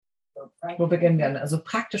Wo beginnen wir an? Also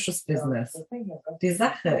praktisches Business. Die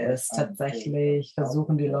Sache ist tatsächlich,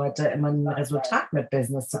 versuchen die Leute immer ein Resultat mit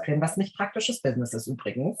Business zu kriegen, was nicht praktisches Business ist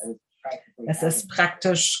übrigens. Es ist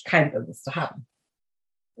praktisch, kein Business zu haben.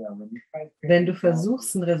 Wenn du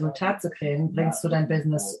versuchst, ein Resultat zu kriegen, bringst du dein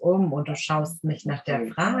Business um und du schaust nicht nach der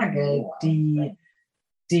Frage, die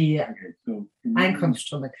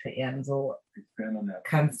Einkommensströme kreieren. So,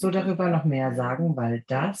 kannst du darüber noch mehr sagen? Weil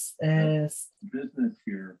das ist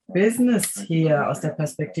Business hier aus der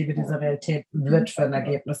Perspektive dieser Realität wird für ein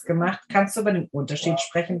Ergebnis gemacht. Kannst du über den Unterschied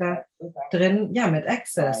sprechen da drin? Ja, mit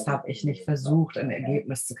Access habe ich nicht versucht, ein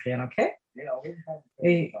Ergebnis zu kreieren, okay?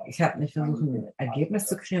 Ich habe nicht versucht, ein Ergebnis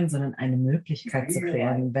zu kreieren, sondern eine Möglichkeit zu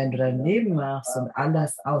kreieren. Wenn du dein Leben machst und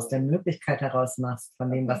alles aus der Möglichkeit heraus machst, von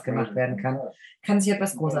dem, was gemacht werden kann, kann sich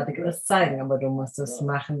etwas Großartigeres zeigen. Aber du musst es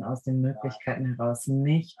machen aus den Möglichkeiten heraus,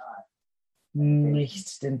 nicht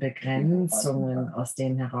den Begrenzungen, aus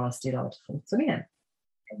denen heraus die Leute funktionieren.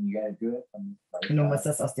 Du musst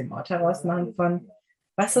das aus dem Ort heraus machen von,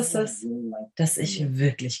 was ist es, das ich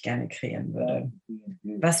wirklich gerne kreieren würde?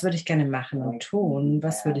 Was würde ich gerne machen und tun?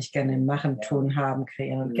 Was würde ich gerne machen, tun, haben,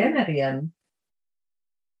 kreieren und generieren?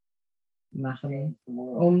 Machen,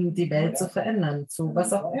 um die Welt zu verändern, zu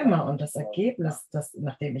was auch immer. Und das Ergebnis,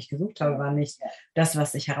 nach dem ich gesucht habe, war nicht das,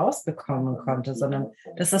 was ich herausbekommen konnte, sondern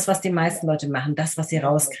das ist, was die meisten Leute machen, das, was sie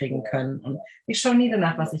rauskriegen können. Und ich schaue nie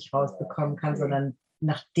danach, was ich rausbekommen kann, sondern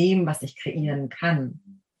nach dem, was ich kreieren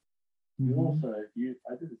kann. Mhm.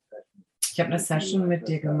 Ich habe eine Session mit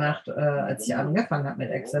dir gemacht, als ich angefangen habe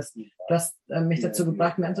mit Access. Du hast mich dazu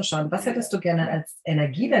gebracht, mir anzuschauen, was hättest du gerne als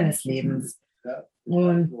Energie deines Lebens?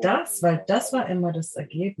 Und weil das war immer das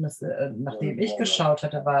Ergebnis, nachdem ich geschaut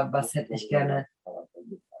hatte, war, was hätte ich gerne,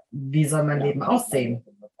 wie soll mein Leben aussehen?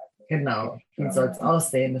 Genau, wie soll es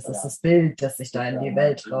aussehen? Das ist das Bild, das ich da in die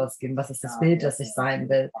Welt rausgebe. Was ist das Bild, das ich sein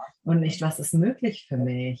will? Und nicht, was ist möglich für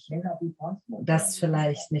mich, das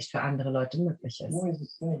vielleicht nicht für andere Leute möglich ist.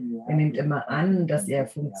 Ihr nehmt immer an, dass ihr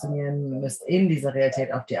funktionieren müsst in dieser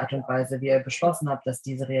Realität auf die Art und Weise, wie ihr beschlossen habt, dass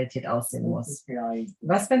diese Realität aussehen muss.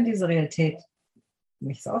 Was, wenn diese Realität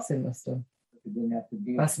nicht so aussehen müsste?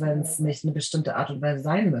 Was, wenn es nicht eine bestimmte Art und Weise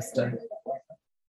sein müsste?